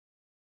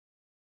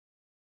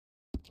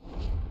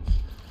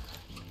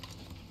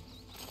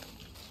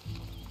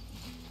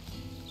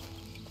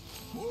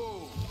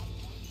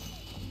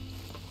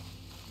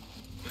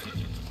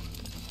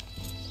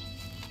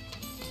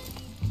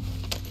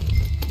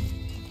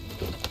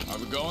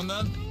going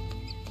then?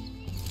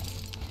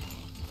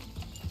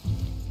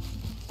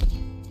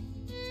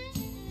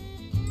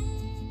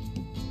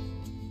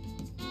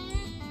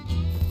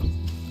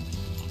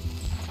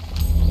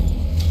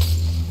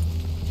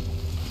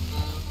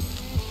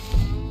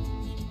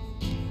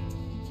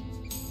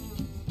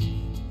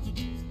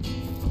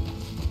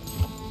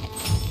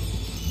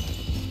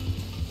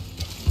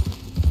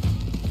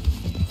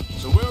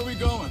 So where are we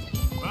going?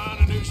 Find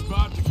a new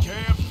spot to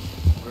camp.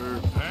 We're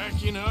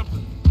packing up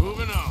and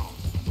moving on.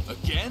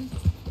 Again?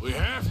 We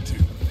have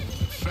to.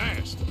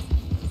 Fast.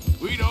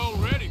 We'd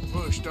already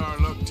pushed our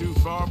luck too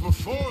far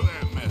before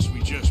that mess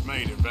we just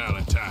made at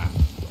Valentine.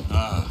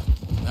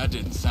 That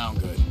didn't sound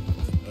good.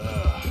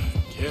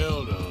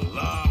 Killed a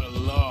lot of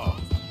law.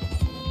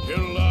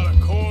 Killed a lot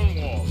of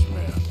Cornwall's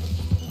men.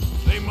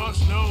 They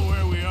must know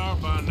where we are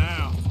by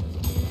now.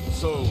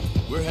 So,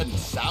 we're heading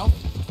south?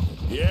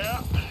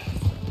 Yeah.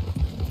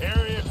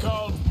 Area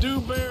called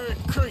Dewberry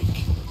Creek.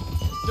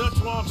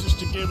 Dutch wants us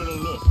to give it a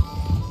look.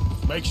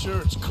 Make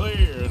sure it's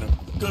clear and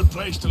a good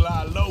place to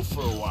lie low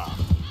for a while.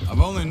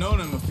 I've only known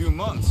him a few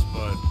months,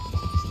 but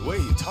the way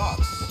he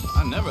talks,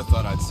 I never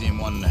thought I'd see him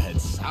wanting to head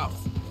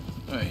south.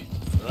 Hey.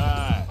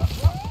 Right.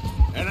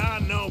 And I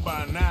know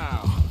by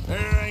now,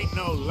 there ain't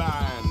no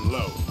lying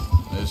low.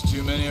 There's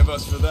too many of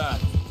us for that.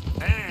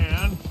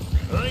 And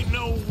there ain't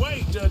no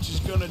way Dutch is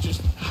gonna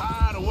just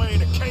hide away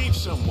in a cave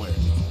somewhere.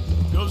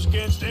 Goes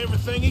against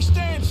everything he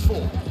stands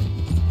for.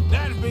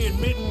 That'd be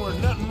admitting we're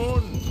nothing more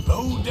than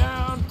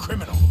low-down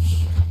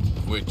criminals.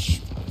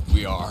 Which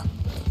we are.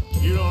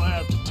 You don't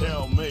have to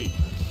tell me.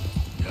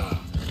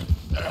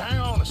 Hang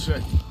on a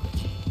second.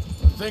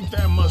 I think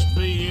that must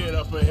be it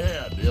up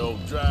ahead, the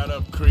old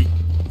dried-up creek.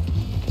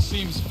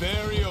 Seems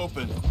very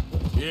open.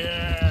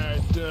 Yeah,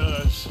 it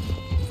does.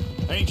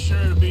 Ain't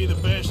sure to be the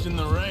best in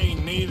the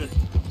rain, neither.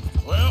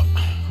 Well,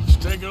 let's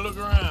take a look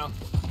around.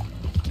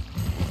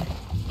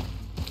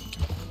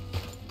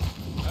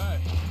 Hey,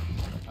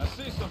 I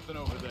see something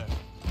over there.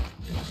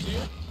 You see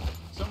it?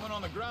 Someone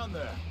on the ground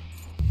there.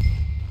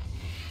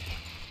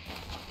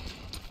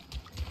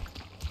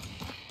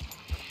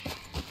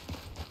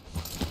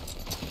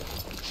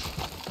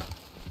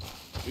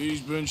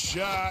 He's been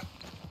shot.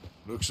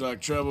 Looks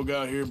like trouble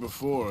got here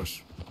before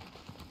us.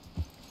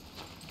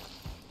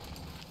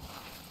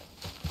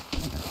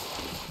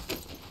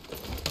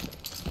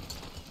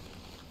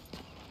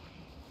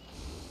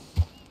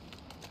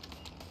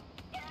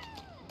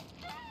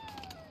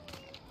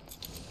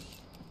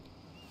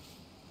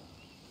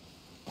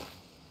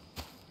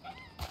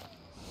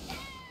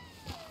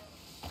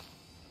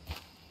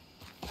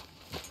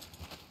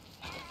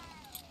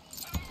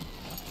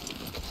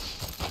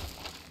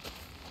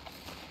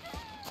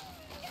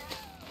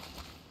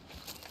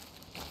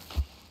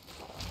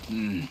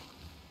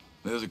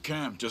 There's a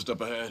camp just up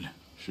ahead.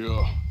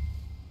 Sure.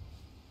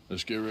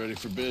 Let's get ready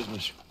for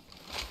business.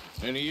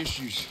 Any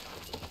issues?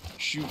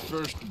 Shoot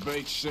first,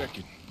 debate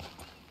second.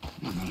 I'm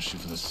not gonna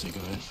shoot for the sake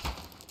of it.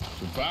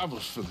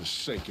 Survival's for the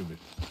sake of it.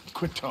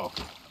 Quit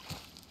talking.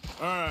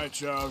 All right,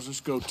 Charles,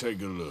 let's go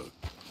take a look.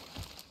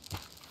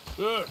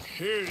 Look,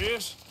 here it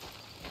is.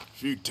 A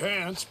few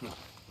tents, but the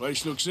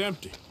place looks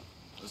empty.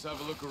 Let's have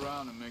a look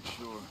around and make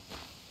sure.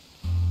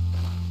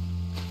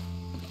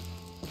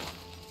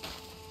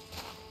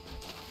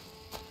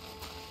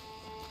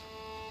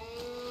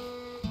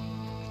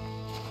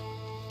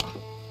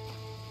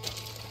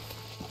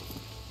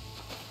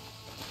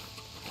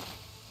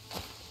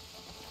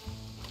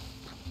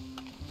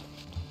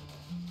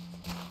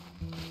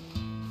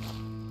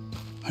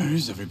 Where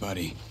is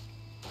everybody?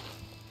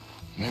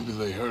 Maybe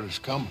they heard us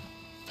coming.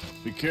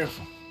 Be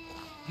careful.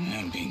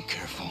 I'm being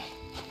careful.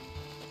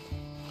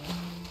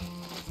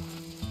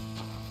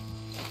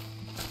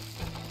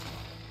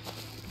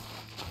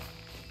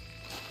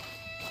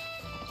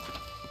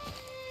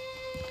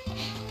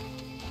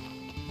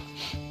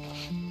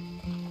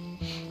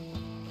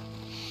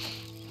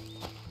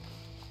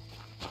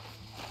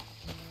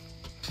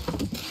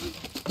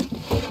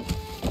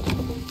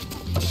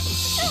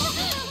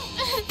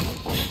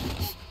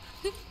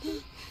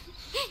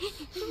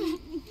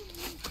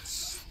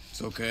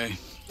 It's okay.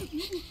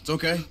 It's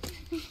okay.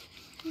 You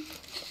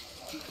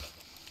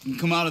can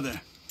come out of there.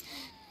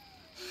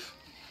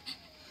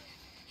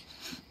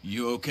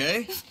 You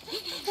okay?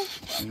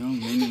 You don't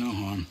mean no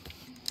harm.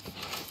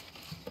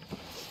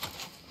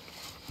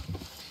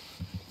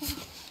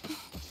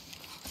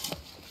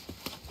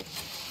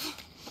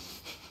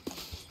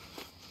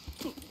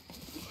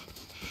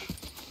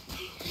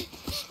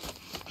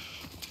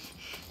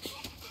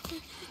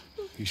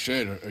 He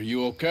said, are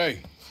you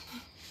okay?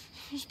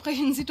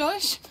 Sprechen Sie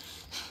Deutsch?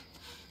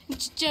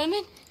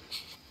 German?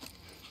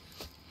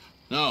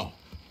 No.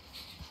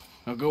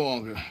 Now go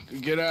on,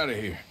 get out of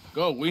here.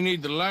 Go, we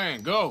need the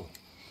land, go.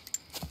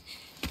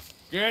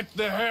 Get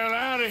the hell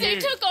out of They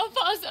here. took our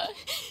father.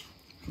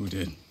 Who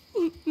did?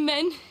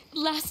 Men,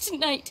 last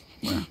night.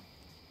 Where?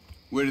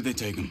 Where did they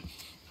take him?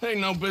 Ain't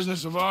no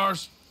business of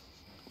ours.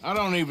 I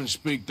don't even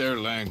speak their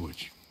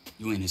language.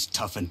 You ain't as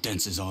tough and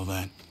dense as all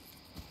that.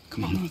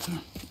 Come on, Arthur.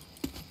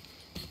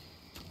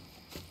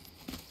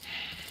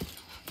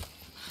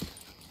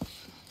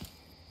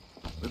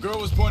 girl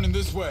was pointing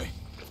this way.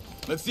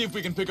 Let's see if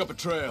we can pick up a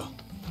trail.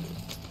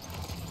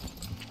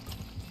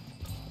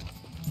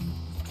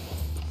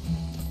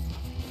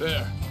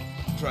 There.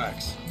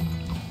 Tracks.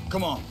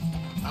 Come on.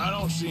 I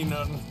don't see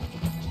nothing.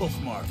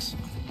 Hoof marks.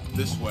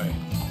 This way.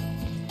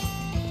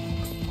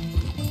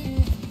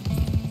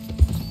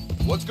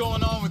 What's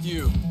going on with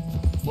you?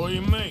 What do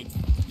you mean?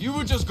 You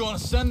were just gonna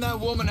send that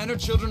woman and her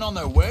children on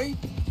their way?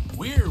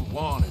 We're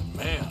wanted,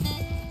 man.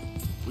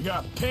 We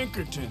got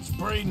Pinkertons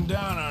breathing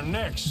down our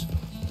necks.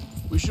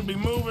 We should be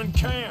moving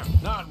camp,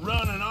 not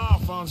running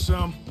off on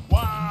some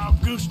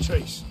wild goose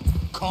chase.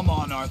 Come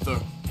on,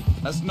 Arthur.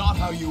 That's not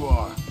how you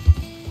are.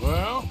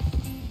 Well,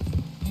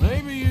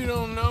 maybe you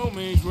don't know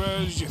me as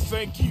well as you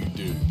think you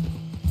do.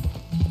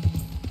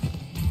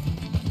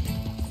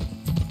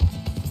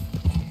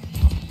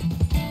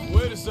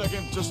 Wait a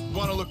second, just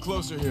want to look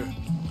closer here.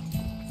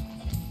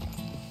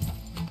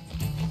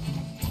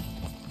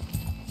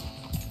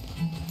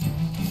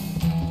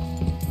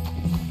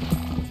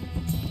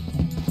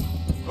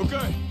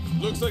 Okay,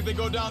 looks like they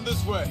go down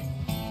this way.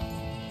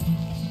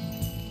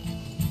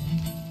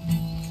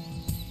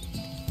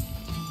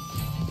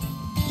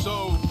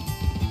 So,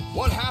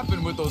 what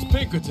happened with those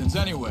Pinkertons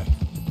anyway?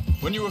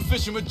 When you were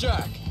fishing with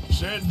Jack?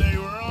 Said they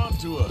were on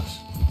to us.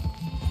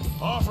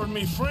 Offered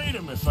me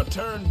freedom if I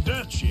turned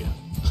Dutch in.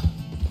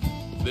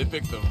 They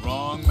picked the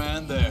wrong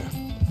man there.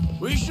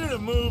 We should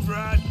have moved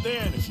right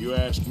then, if you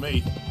ask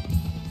me.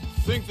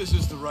 Think this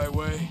is the right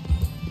way?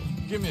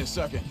 Give me a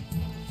second.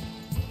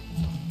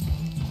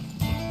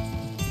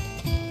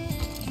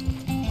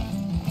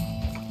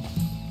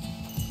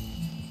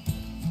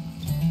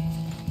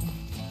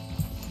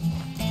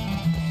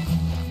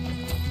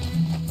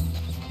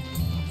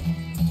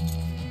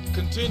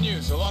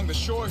 Continues along the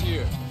shore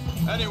here.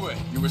 Anyway,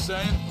 you were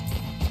saying?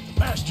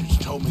 Bastards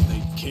told me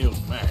they'd killed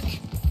Mac.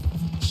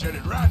 Said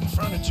it right in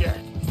front of Jack.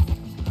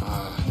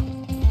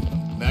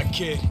 That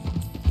kid.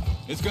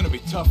 It's gonna be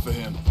tough for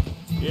him.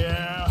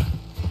 Yeah,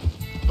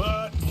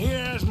 but he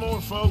has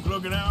more folk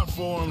looking out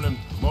for him than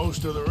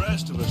most of the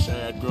rest of us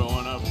had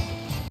growing up.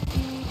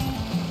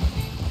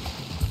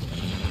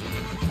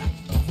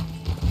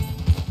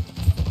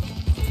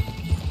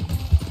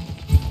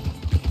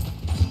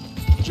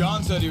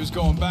 John said he was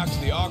going back to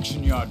the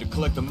auction yard to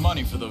collect the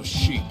money for those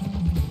sheep.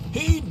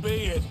 He'd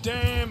be a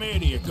damn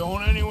idiot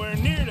going anywhere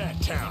near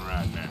that town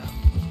right now.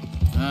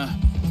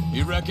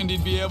 He reckoned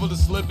he'd be able to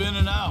slip in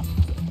and out.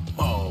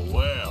 Oh,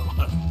 well.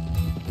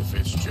 If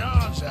it's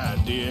John's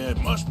idea, it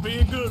must be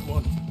a good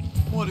one.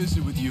 What is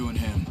it with you and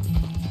him?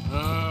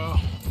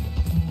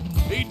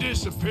 He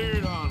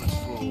disappeared on us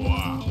for a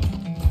while.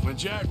 When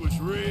Jack was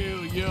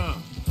real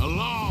young. A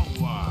long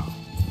while.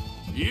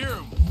 A year.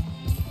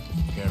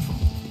 Careful.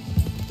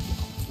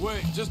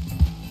 Wait, just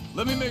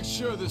let me make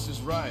sure this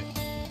is right.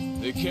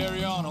 They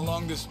carry on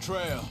along this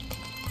trail.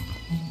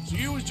 So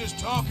you was just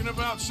talking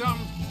about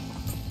something?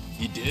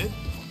 He did?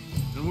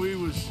 And we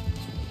was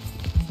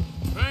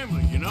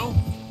family, you know?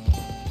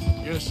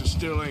 Guess I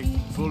still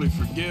ain't fully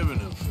forgiven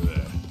him for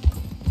that.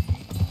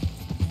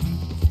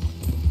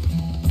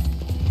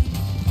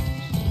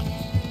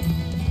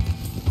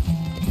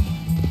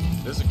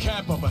 There's a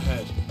camp up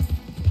ahead.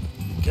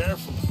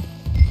 Careful.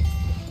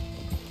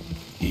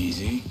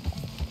 Easy.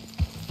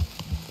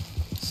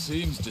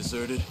 Seems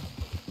deserted.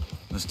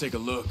 Let's take a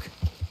look.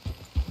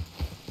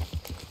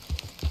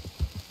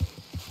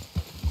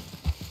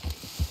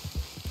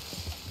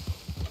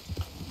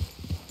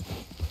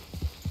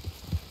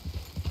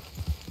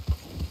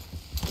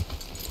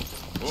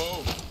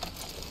 Whoa.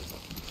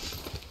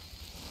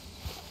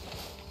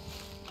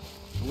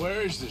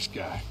 Where is this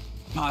guy?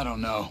 I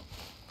don't know.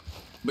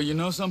 But you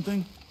know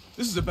something?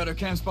 This is a better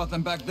camp spot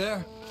than back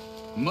there.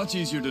 Much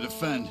easier to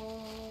defend.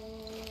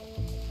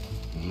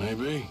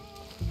 Maybe.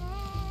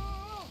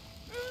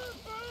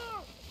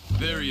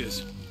 There he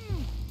is.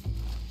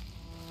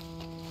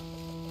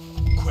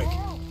 Quick,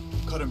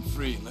 cut him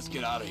free and let's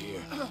get out of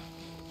here.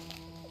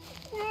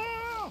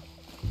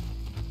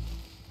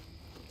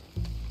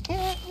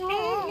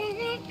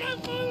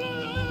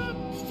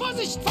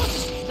 Vorsicht,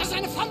 Vorsicht! Das ist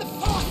eine Falle!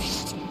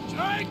 Vorsicht!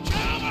 Take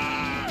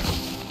cover!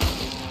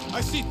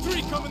 I see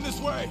 3 coming this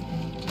way.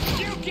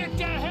 You get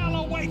the hell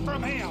away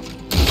from him!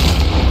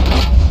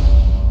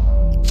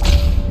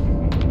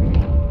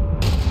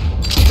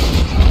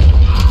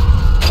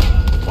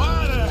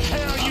 Why the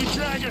hell you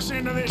drag us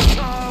into this,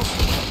 Charles?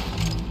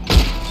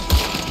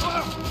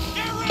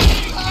 Get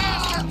ready,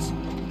 bastards!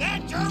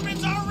 That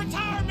German's our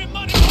retirement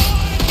money, boys!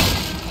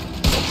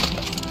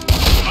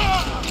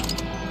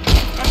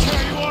 That's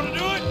how you want to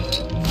do it?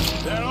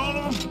 That all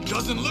of them?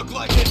 Doesn't look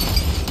like it.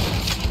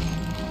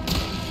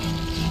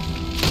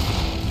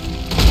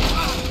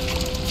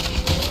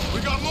 We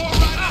got more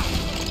right now.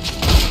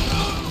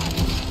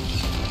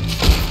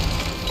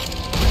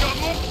 We got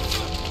more.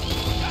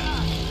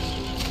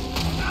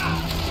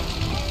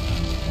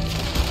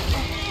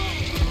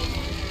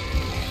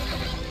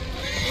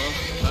 Well,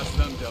 that's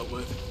them dealt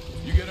with.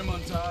 You get them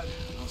untied,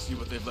 I'll see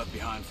what they've left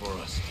behind for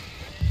us.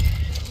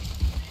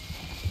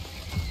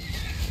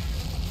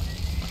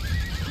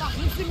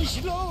 Machen Sie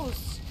mich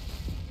los!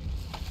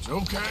 It's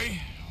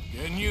okay.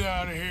 Getting you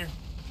out of here.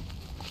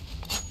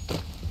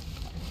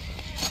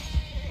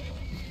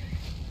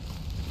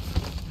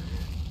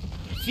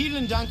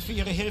 Vielen Dank für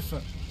Ihre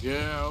Hilfe.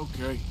 Yeah,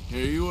 okay.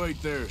 Here, you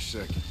wait there a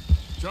second.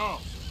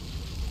 Charles,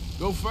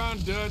 go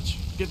find Dutch.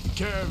 Get the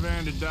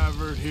caravan to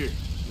divert here.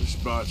 This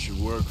spot should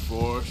work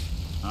for us.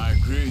 I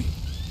agree.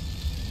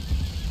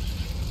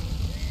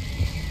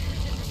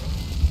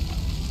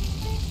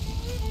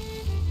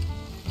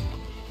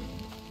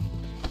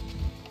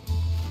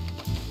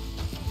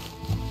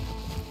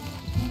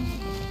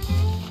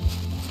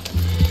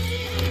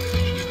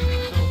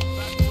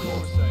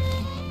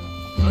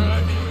 All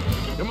right,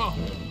 come on.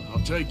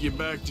 I'll take you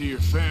back to your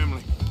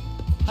family.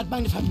 Hat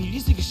meine Familie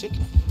Sie geschickt?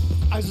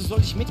 Also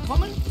soll ich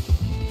mitkommen?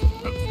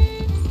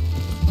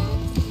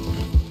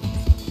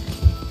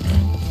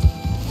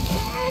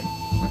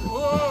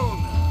 Whoa,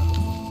 now.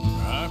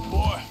 Right,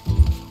 boy.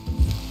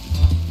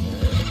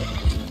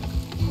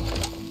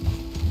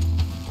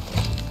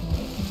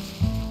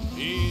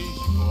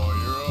 Easy, boy.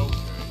 You're okay.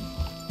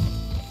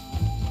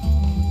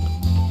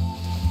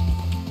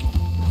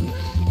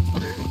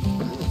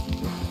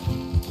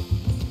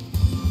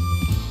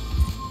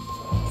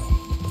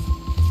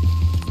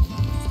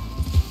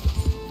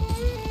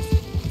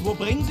 Wo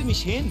bringen Sie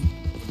mich hin?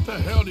 What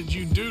the hell did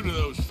you do to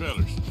those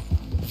fellers?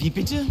 Wie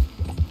bitte?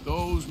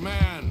 Those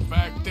men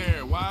back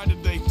there, why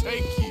did they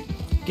take you?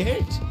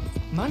 Geld.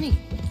 Money.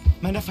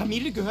 Meiner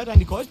Familie gehört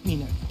eine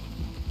Goldmine.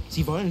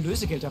 Sie wollen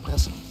Lösegeld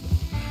erpressen.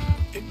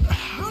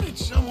 How did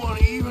someone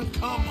even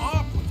come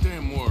up with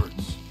them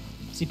words?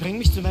 Sie bringen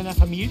mich zu meiner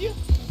Familie?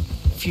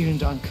 Vielen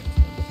Dank.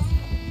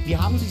 Wie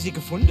haben Sie sie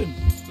gefunden?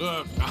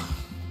 Look,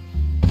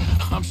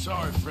 I'm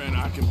sorry, friend.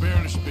 I can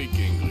barely speak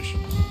English.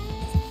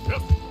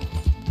 Yep.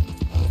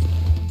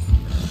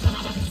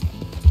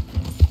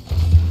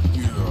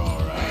 You're all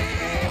right,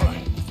 boy.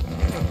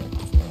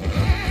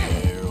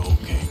 You're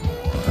okay,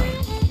 boy.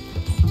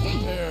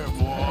 There,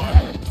 boy.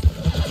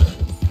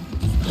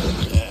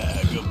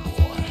 Yeah, good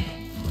boy.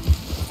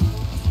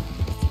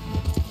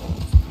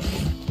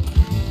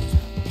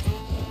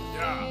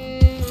 Yeah.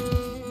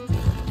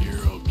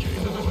 You're okay,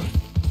 boy.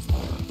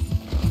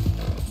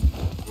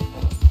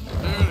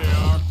 There they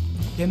are.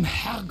 Dem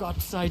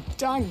Herrgott sei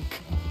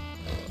Dank.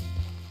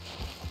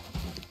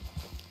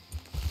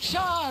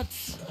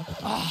 Schatz!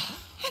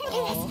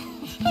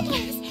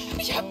 Andreas,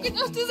 ich hab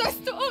gedacht, du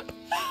seist tot.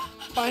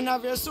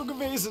 Beinahe wär's so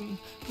gewesen.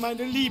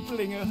 Meine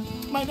Lieblinge,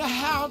 meine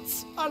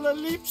Herz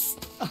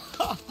allerliebsten.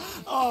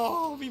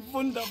 Oh, wie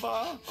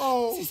wunderbar.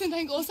 Oh, Sie sind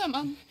ein großer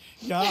Mann.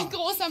 ja. Ein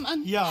großer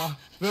Mann. Ja,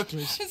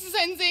 wirklich. Es ist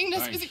ein Segen,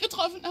 dass wir Sie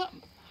getroffen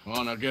haben. Come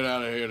on, now get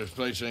out of here. This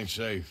place ain't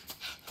safe.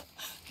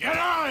 Get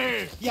out of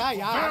here! Ja,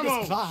 ja,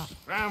 alles klar.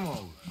 Vamos!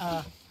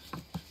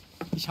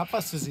 Ich hab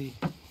was für Sie.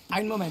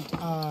 Einen Moment.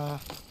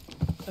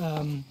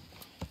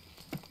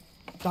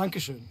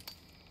 Dankeschön.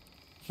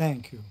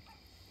 Thank you.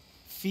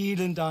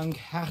 Vielen Dank,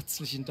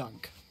 herzlichen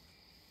Dank.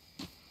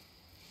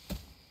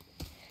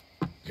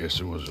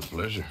 Guess it was a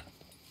pleasure.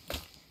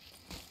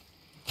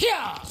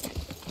 Ja!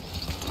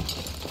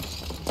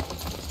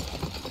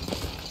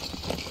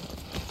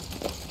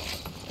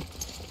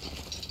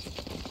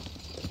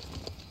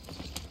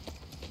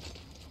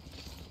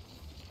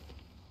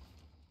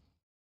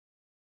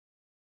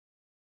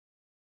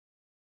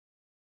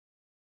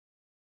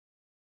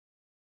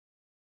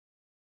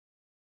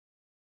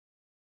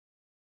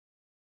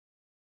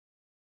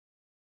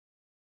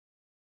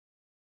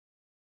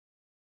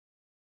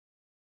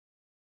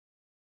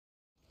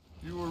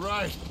 You were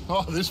right.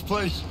 Oh, this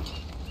place.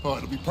 Oh,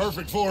 it'll be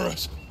perfect for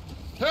us.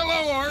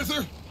 Hello,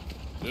 Arthur.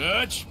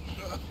 Dutch?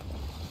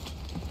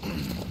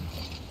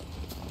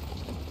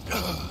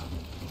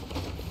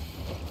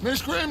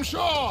 Miss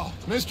Grimshaw,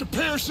 Mr.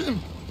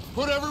 Pearson,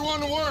 put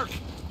everyone to work.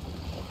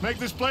 Make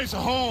this place a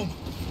home.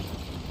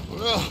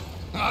 Well,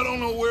 I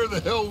don't know where the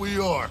hell we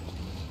are,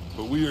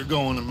 but we are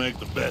going to make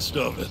the best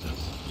of it.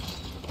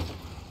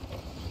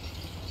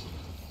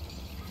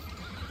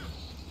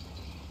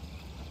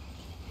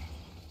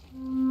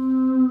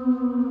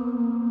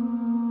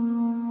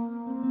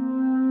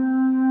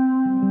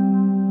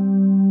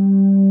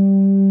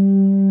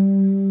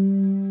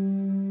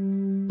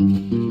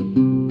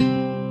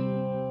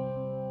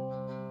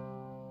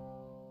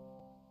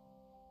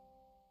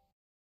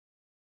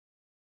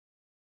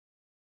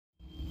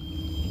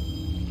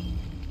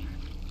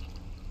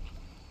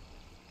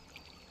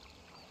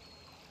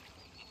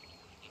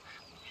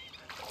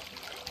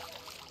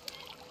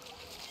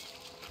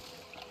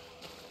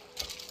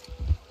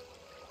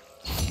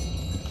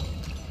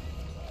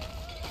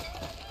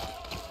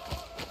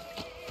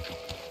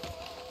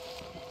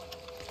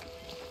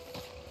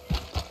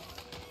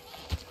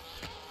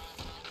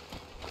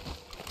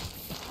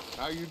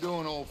 How you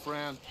doing, old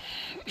friend?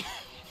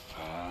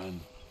 Fine.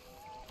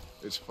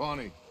 It's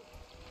funny,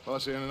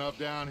 us ending up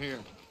down here.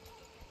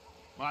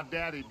 My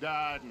daddy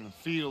died in a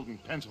field in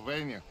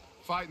Pennsylvania,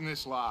 fighting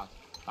this lot.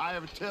 I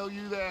ever tell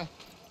you that?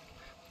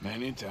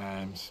 Many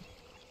times.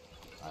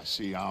 I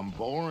see I'm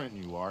boring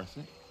you,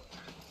 Arthur.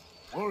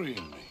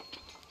 Worrying me.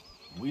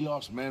 We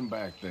lost men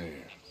back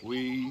there.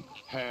 We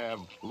have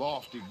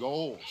lofty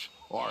goals,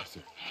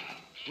 Arthur.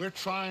 We're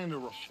trying to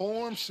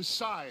reform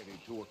society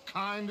to a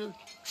kinder,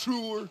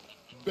 truer,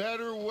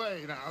 better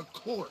way. Now, of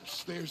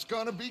course, there's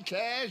gonna be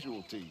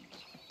casualties.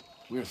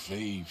 We're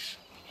thieves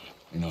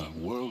in a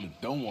world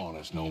that don't want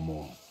us no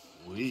more.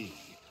 We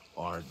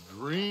are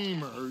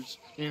dreamers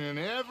in an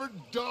ever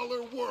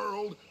duller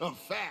world of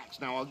facts.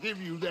 Now, I'll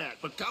give you that,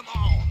 but come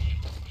on.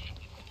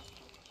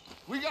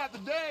 We got the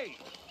day.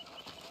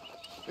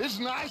 It's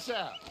nice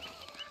out.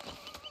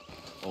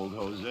 Old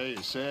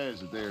Hosea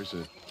says that there's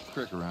a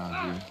creek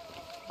around here.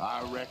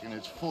 I reckon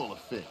it's full of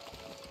fish.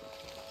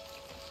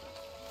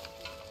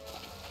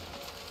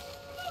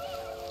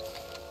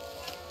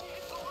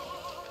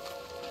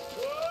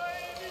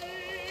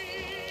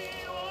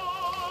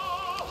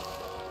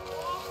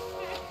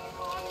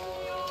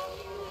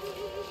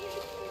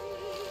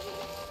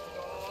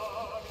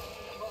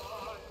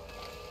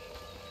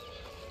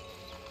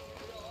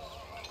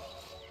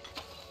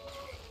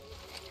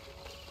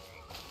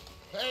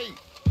 Hey,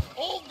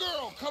 old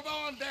girl, come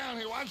on down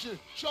here. Why don't you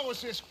show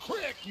us this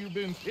creek you've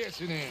been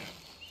pissing in?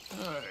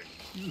 Hey,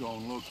 you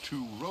don't look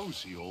too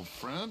rosy, old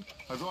friend.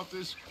 I thought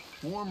this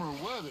warmer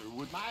weather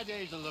would... My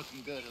days are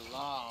looking good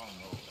along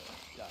over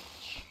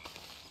Dutch.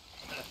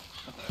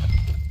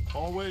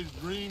 Always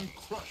dream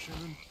crushing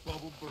and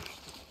bubble bursting.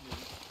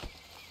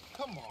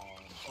 Come on,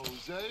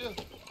 Hosea.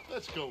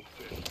 Let's go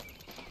fish.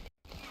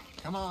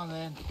 Come on,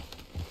 then.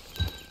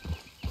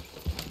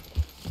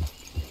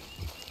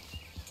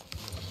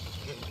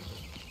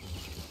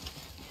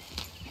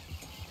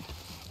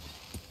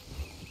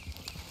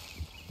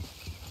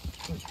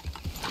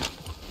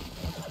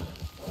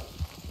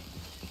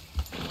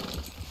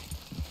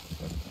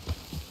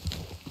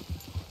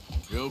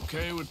 You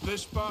okay with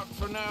this spot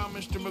for now,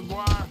 Mr.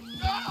 McGuire?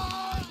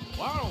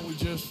 Why don't we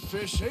just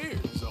fish here?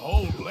 There's a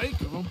whole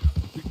lake of them.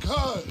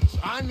 Because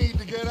I need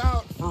to get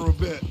out for a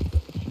bit.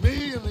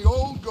 Me and the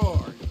old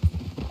guard.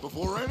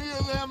 Before any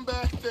of them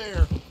back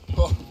there,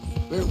 oh,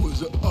 there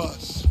was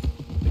us.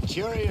 The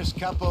curious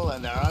couple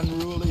and their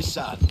unruly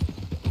son.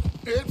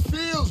 It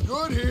feels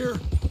good here.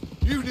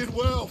 You did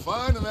well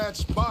finding that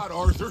spot,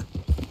 Arthur.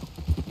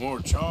 More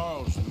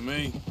Charles than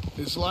me.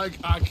 It's like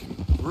I can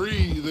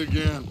breathe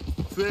again.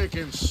 Thick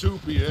and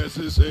soupy as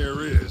this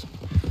air is.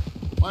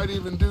 Might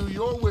even do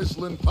your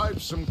whistling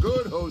pipes some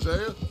good,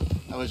 Hosea.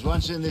 I was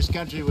once in this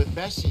country with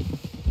Bessie.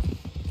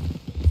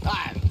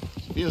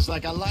 Feels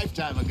like a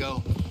lifetime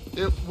ago.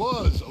 It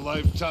was a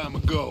lifetime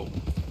ago.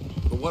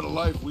 But what a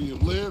life we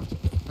have lived.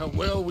 How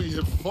well we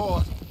have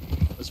fought.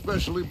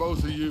 Especially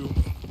both of you.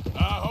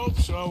 I hope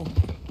so.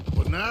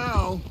 But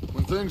now,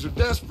 when things are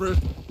desperate,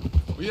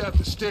 we have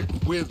to stick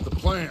with the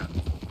plan.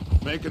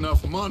 Make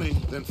enough money,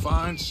 then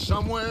find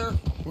somewhere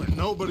where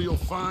nobody will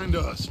find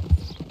us.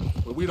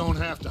 Where we don't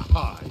have to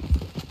hide.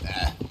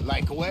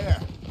 Like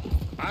where?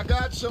 I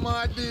got some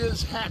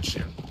ideas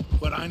hatching,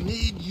 but I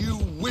need you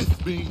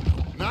with me,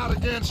 not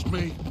against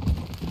me.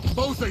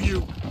 Both of you.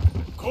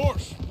 Of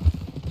course.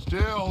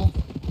 Still,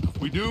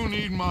 we do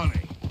need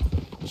money.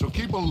 So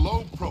keep a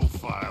low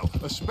profile,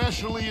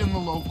 especially in the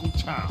local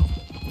town.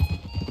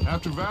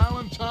 After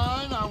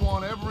Valentine, I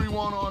want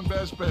everyone on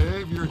best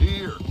behavior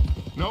here.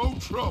 No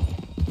trouble.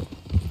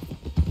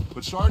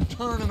 But start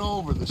turning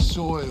over the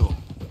soil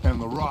and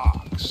the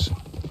rocks.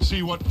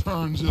 See what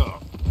turns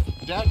up.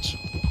 Dutch,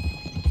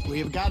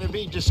 we've got to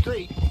be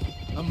discreet.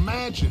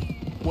 Imagine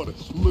what a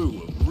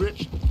slew of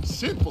rich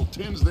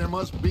simpletons there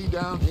must be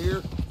down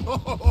here.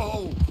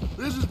 Oh,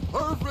 this is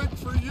perfect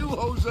for you,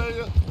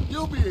 Hosea.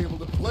 You'll be able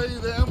to play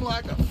them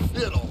like a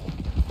fiddle.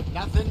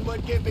 Nothing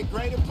would give me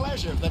greater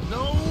pleasure than...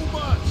 No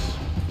buts.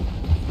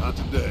 Not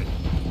today.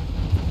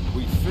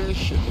 We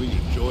fish and we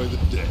enjoy the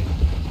day.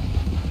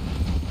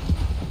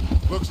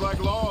 Looks like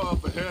law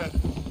up ahead.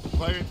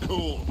 Play it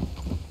cool.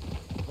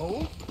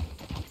 Oh?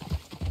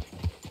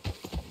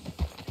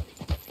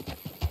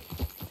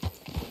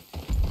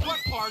 What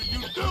are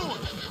you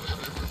doing?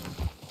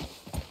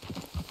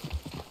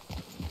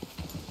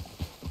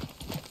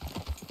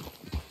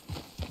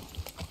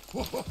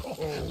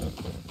 Whoa.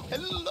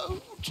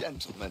 Hello,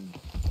 gentlemen.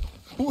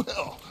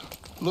 Well,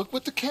 look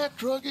what the cat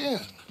drug in.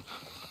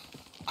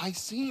 I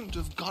seem to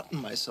have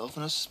gotten myself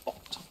in a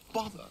spot of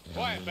bother.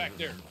 Quiet back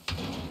there.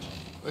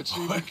 Let's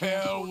see.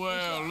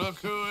 Well, look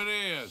who it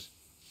is.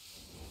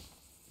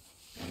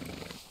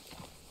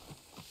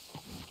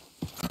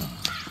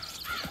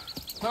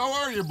 How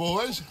are you,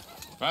 boys?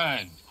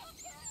 Fine.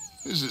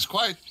 This is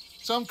quite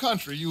some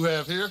country you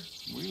have here.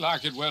 We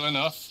like it well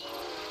enough.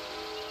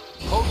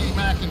 Hoagie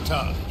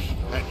McIntosh,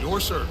 at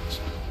your service.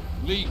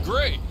 Lee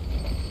Gray.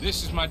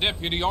 This is my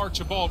deputy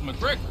Archibald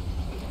McGregor.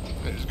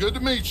 It's good to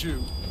meet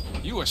you.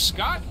 You a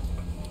Scot?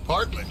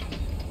 Partly.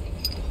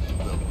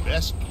 The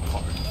best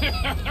part.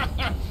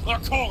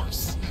 Of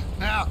course.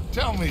 Now,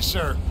 tell me,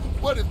 sir,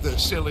 what did the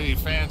silly,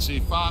 fancy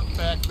fop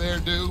back there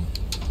do?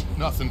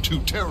 Nothing too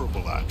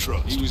terrible, I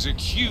trust. He was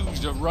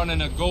accused of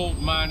running a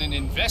gold mining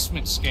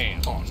investment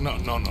scam. Oh, no.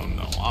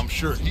 I'm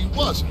sure he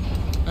wasn't.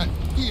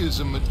 He is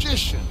a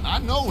magician. I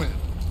know him.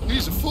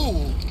 He's a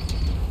fool.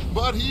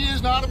 but he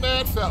is not a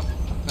bad fellow.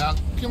 Now,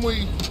 can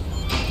we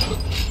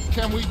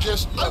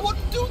just... I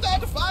wouldn't do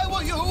that if I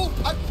were you.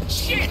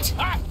 Shit!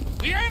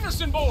 The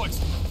Anderson boys!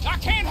 I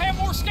can't have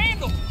more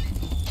scandal!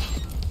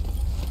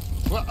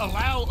 Well,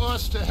 allow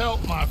us to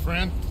help, my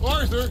friend.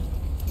 Arthur,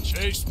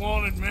 Chase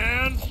wanted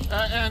man.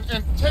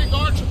 and take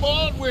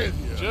Archibald with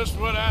you. Just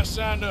what I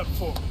signed up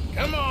for.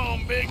 Come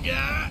on, big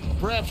guy.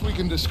 Perhaps we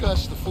can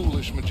discuss the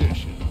foolish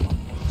magician.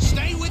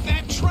 Stay with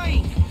that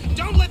train.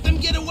 Don't let them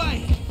get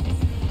away.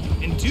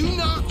 And do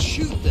not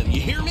shoot them,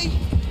 you hear me?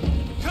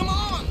 Come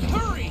on,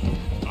 hurry.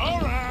 All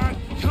right.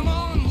 Come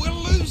on, we're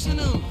losing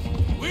them.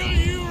 Will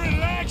you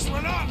relax?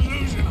 We're not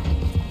losing them.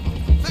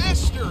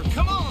 Faster,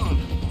 come on.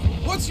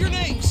 What's your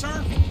name,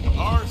 sir?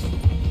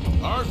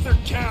 Arthur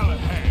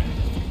Callahan.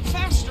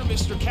 Faster,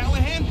 Mr.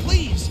 Callahan,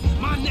 please.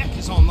 My neck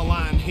is on the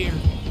line here.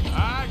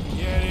 I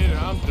get it.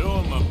 I'm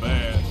doing my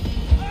best.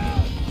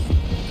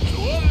 So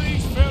what are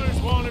these fellas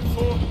wanted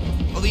for?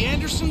 Well, the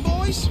Anderson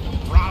boys?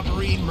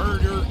 Robbery,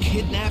 murder,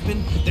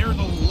 kidnapping. They're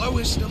the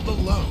lowest of the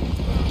low.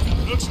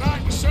 Looks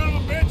like the son of a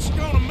bitch is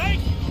gonna make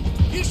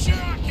it. You sure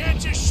I can't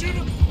just shoot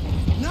him?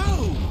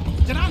 No.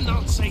 Did I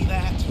not say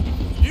that?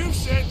 You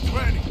said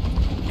 20.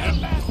 Get a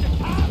bastard.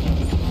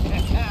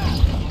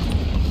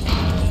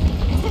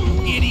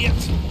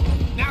 Idiot.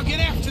 Now get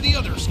after the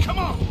others. Come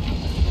on.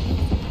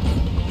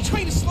 The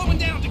train is slowing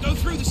down to go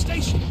through the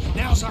station.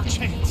 Now's our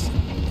chance.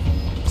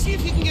 See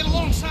if you can get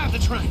alongside the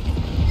train.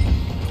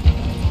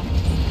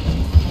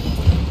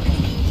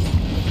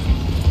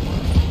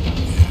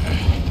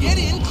 Get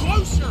in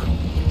closer.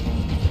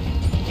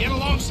 Get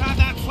alongside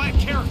that flat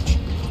carriage.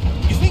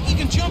 You think you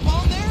can jump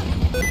on there?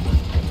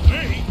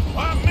 Me?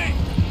 Why me?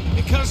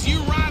 Because you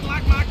ride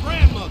like my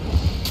grandmother.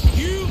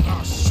 You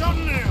are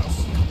something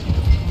else.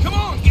 Come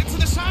on, get to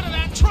the side of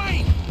that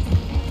train.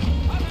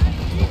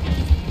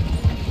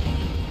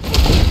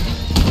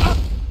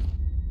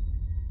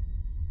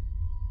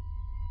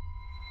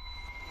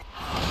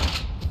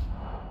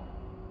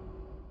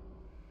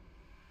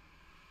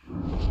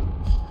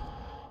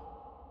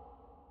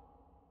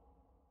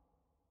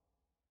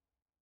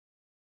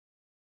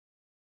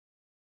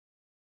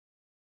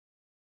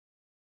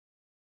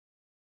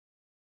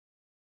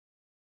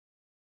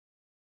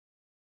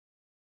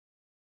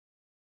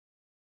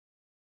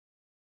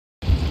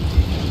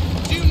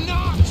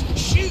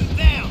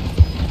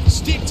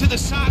 Stick to the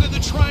side of the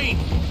train.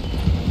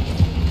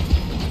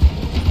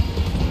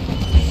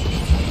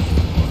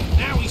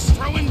 Now he's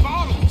throwing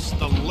bottles,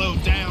 the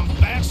low-down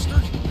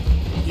bastard.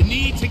 You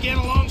need to get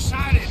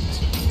alongside it.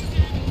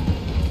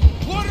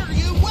 What are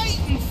you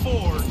waiting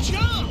for?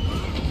 Jump!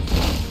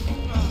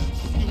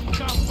 You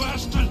cow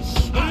bastard!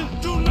 I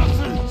didn't do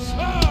nothing!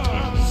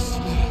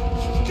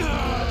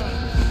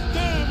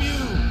 Damn you!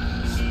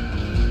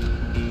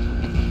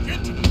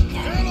 Get the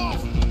hell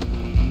off!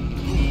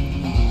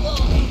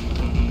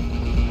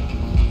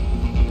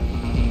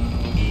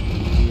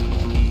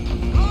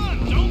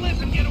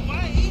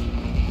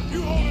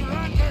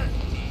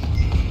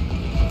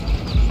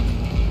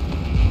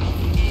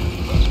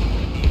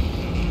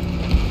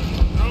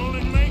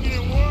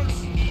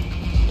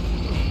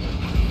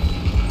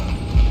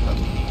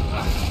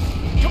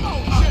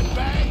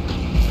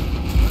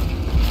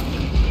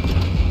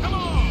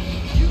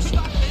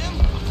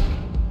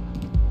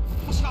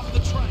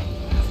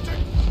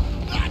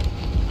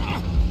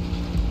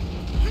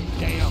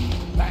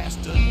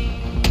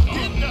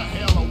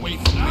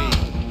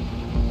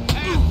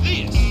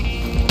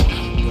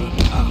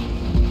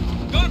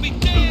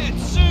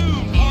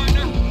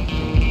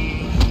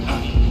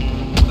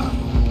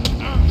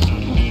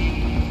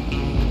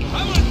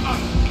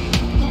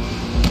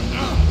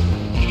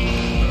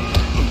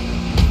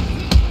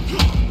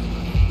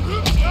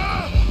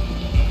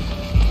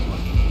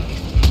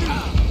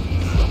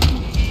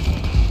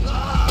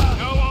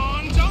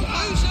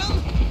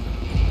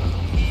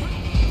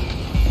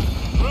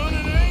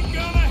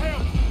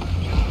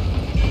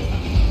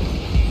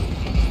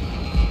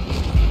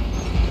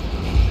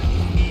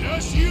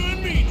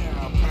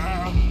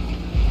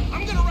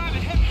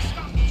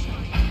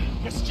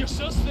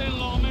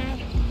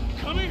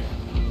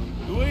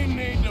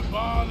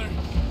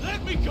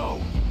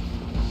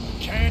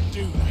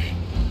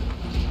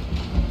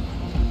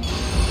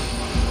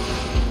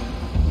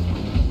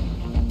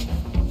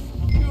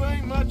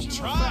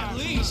 Try at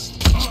least.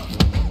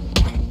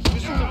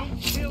 Just don't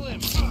kill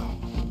him.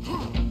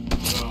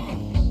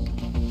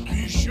 Are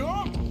you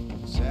sure?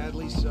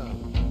 Sadly so.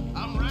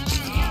 I'm right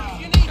out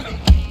here if you need me.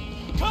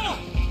 Come on.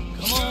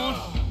 Come on.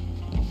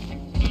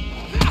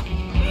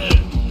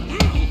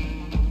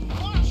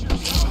 Watch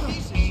yourself.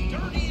 He's as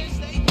dirty as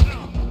they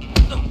come.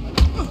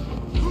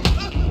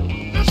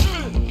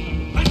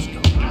 Let's go.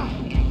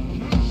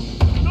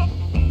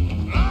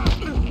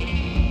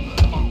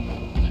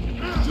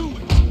 Do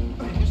it.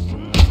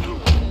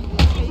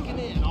 Take it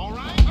in, all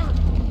right?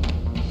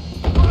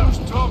 Who's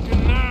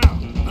talking now,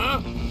 huh?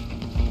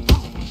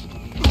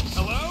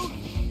 Hello?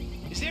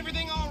 Is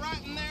everything all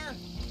right in there?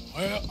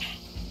 Well,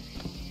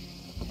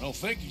 I don't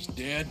think he's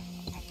dead.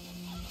 I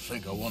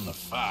think I won the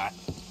fight.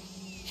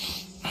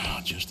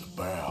 Just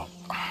about.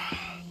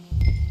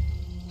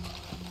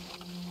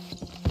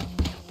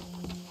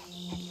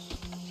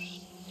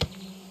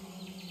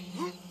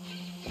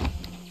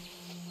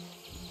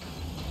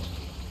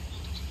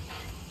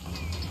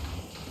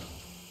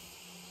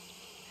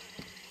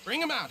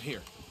 Bring him out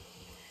here.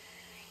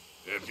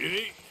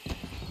 Deputy,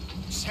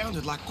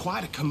 Sounded like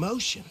quite a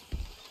commotion.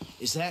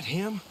 Is that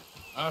him?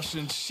 I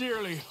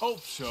sincerely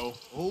hope so.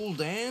 Old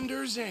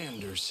Anders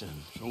Anderson.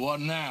 So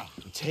what now?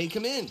 Take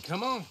him in,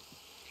 come on.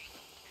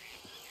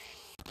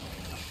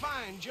 A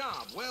fine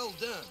job, well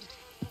done.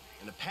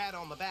 And a pat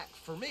on the back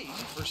for me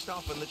for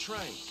stopping the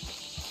train.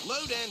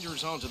 Load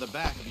Anders onto the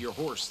back of your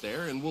horse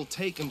there, and we'll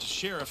take him to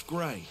Sheriff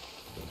Gray.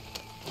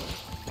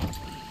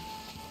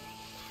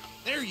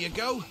 There you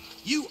go.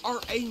 You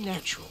are a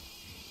natural.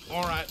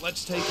 All right,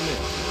 let's take him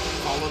in.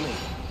 Follow me.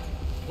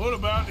 What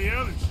about the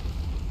others?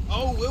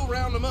 Oh, we'll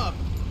round them up.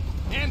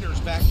 Anders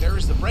back there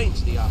is the brains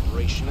of the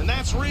operation, and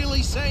that's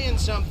really saying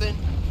something.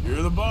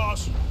 You're the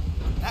boss.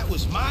 That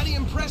was mighty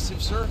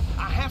impressive, sir.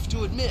 I have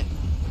to admit.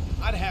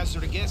 I'd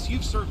hazard a guess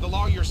you've served the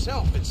law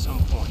yourself at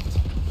some point.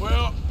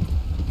 Well,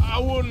 I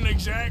wouldn't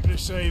exactly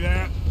say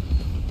that.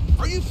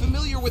 Are you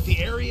familiar with the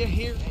area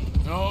here?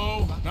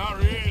 No, not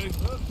really.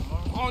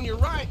 On your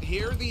right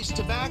here, these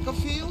tobacco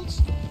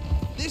fields?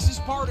 This is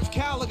part of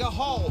Caliga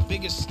Hall,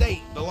 big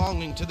estate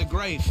belonging to the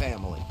Gray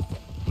family.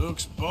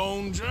 Looks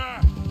bone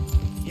dry.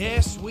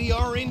 Yes, we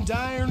are in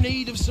dire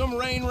need of some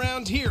rain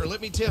round here, let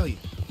me tell you.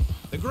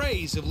 The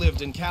Grays have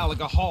lived in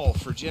Caliga Hall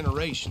for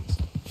generations.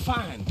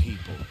 Fine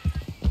people.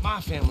 My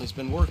family's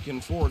been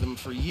working for them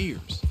for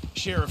years.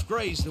 Sheriff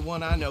Gray's the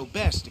one I know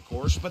best, of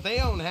course, but they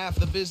own half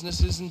the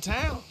businesses in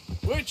town.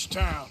 Which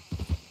town?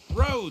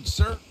 Rhodes,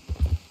 sir.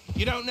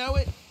 You don't know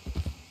it?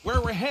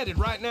 Where we're headed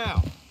right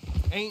now.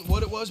 Ain't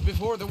what it was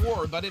before the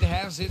war, but it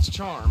has its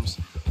charms.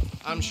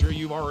 I'm sure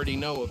you already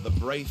know of the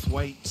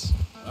Braithwaites.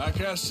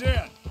 Like I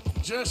said,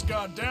 just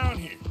got down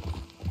here.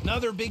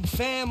 Another big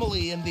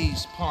family in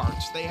these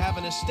parts. They have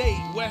an estate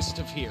west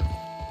of here.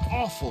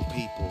 Awful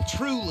people,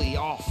 truly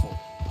awful.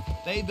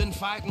 They've been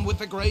fighting with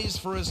the Grays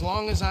for as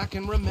long as I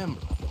can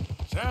remember.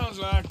 Sounds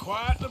like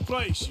quite the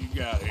place you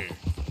got here.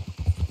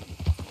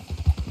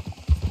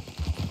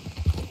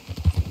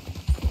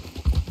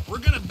 We're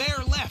gonna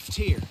bear left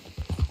here.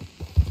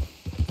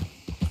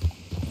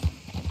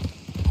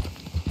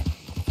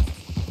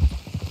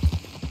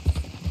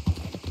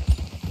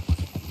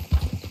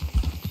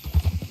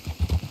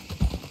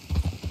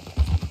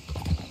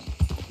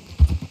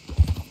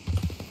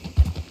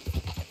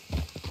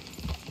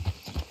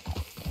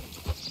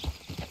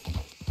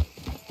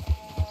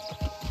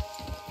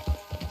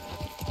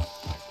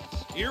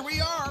 Here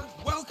we are.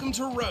 Welcome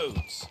to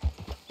Rhodes.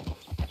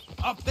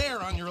 Up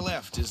there on your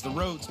left is the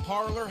Rhodes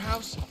Parlor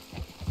House.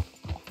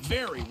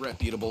 Very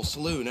reputable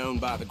saloon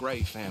owned by the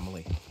Gray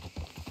family.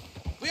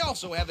 We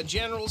also have a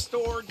general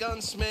store,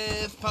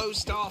 gunsmith,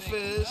 post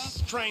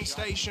office, train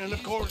station,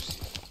 of course.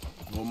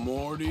 What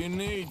more do you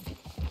need?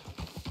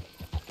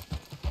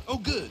 Oh,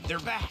 good, they're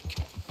back.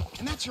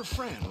 And that's your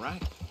friend,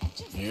 right?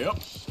 Yep.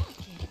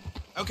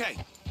 Okay,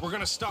 we're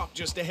gonna stop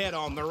just ahead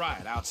on the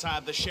right,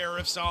 outside the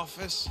sheriff's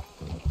office.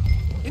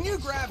 Can you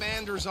grab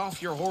Anders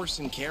off your horse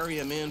and carry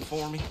him in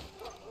for me?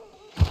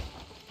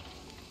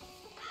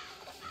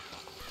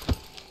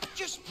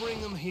 Just bring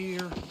him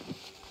here.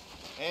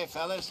 Hey,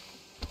 fellas.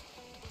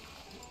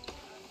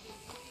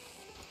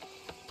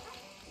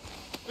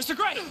 Mr.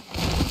 Gray!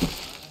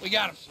 We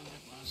got him.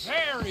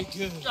 Very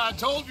good. I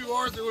told you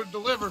Arthur would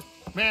deliver.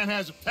 Man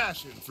has a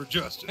passion for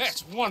justice.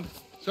 That's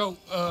wonderful. So,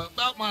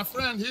 about my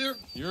friend here?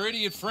 Your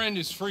idiot friend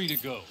is free to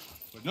go.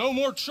 But no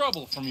more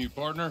trouble from you,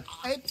 partner.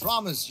 I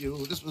promise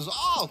you this was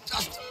all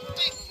just a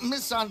big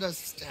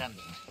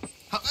misunderstanding.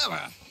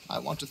 However, I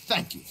want to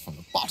thank you from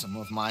the bottom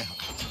of my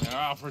heart.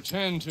 Now, I'll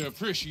pretend to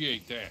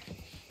appreciate that.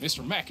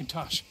 Mr.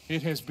 McIntosh,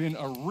 it has been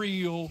a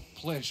real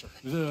pleasure.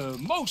 The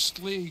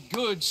mostly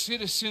good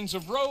citizens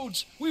of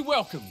Rhodes, we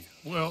welcome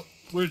you. Well,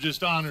 we're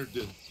just honored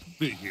to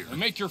be here.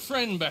 And make your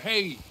friend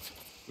behave.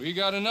 We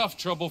got enough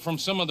trouble from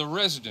some of the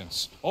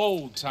residents,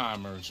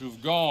 old-timers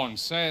who've gone,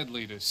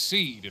 sadly, to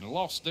seed and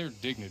lost their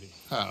dignity.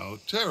 How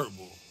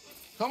terrible.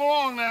 Come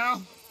along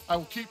now. I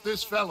will keep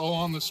this fellow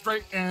on the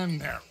straight and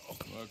narrow.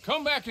 Well,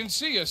 come back and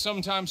see us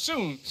sometime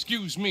soon.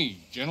 Excuse me,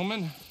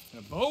 gentlemen.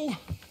 Bo,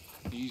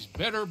 these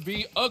better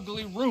be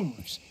ugly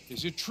rumors.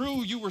 Is it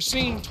true you were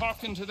seen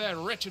talking to that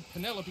wretched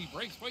Penelope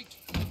Braithwaite?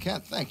 I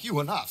can't thank you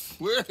enough.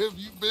 Where have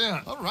you been?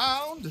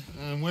 Around.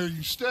 And where are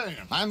you staying?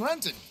 I'm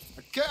renting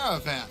a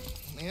caravan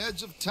on the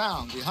edge of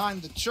town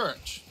behind the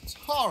church. It's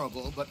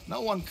horrible, but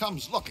no one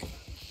comes looking.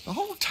 The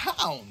whole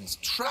town is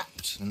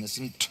trapped in this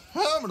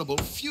interminable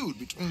feud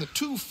between the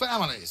two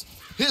families.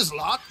 His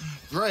lot,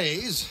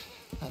 Gray's,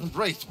 and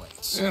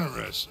Braithwaite's.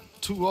 Interesting.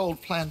 Two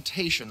old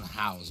plantation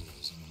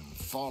houses and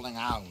falling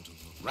out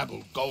of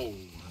rebel gold,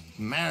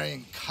 and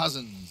marrying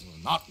cousins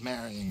or not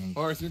marrying.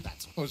 Arthur,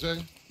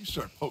 Jose, you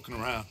start poking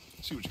around.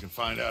 See what you can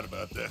find out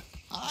about that.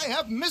 I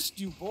have missed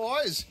you,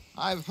 boys.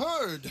 I've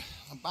heard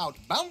about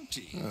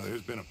bounty.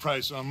 There's been a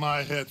price on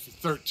my head for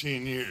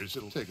 13 years.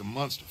 It'll take 'em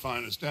months to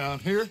find us down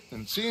here,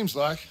 and it seems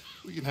like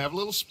we can have a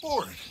little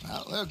sport.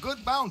 Well, they're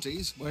good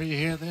bounties. Where you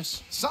hear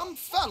this? Some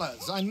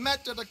fellas I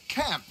met at a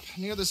camp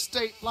near the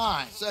state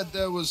line said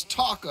there was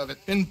talk of it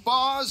in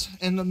bars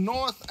in the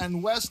north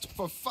and west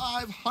for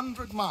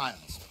 500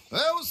 miles.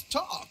 There was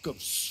talk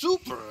of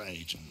super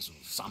agents of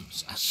some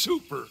sort.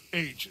 Super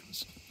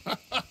agents.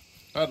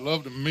 I'd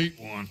love to meet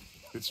one.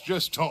 It's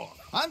just talk.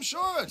 I'm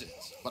sure it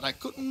is, but I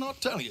couldn't not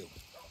tell you.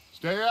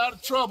 Stay out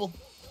of trouble.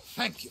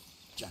 Thank you,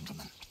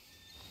 gentlemen.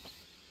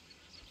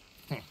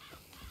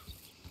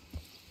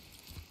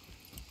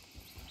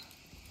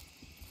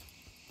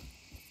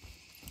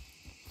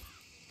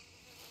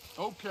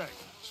 Okay,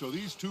 so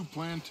these two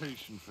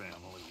plantation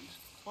families.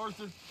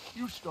 Arthur,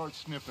 you start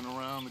sniffing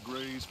around the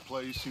Gray's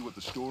place, see what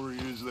the story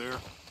is there.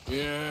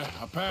 Yeah,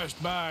 I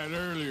passed by it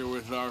earlier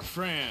with our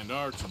friend,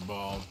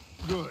 Archibald.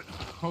 Good.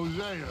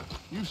 Hosea,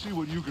 you see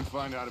what you can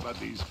find out about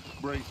these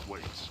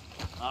Braithwaites.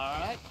 All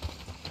right.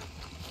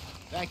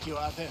 Thank you,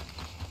 Arthur.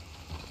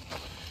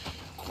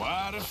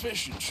 Quite a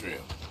fishing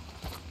trip.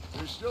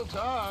 There's still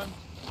time.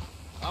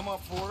 I'm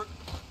up for it.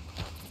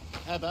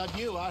 How about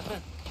you,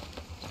 Arthur?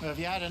 Have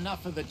you had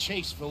enough of the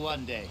chase for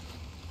one day?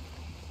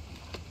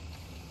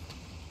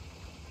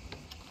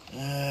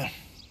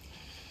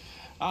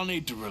 I'll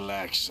need to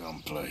relax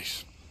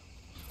someplace.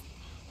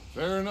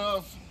 Fair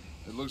enough.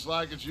 It looks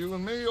like it's you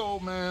and me,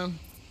 old man.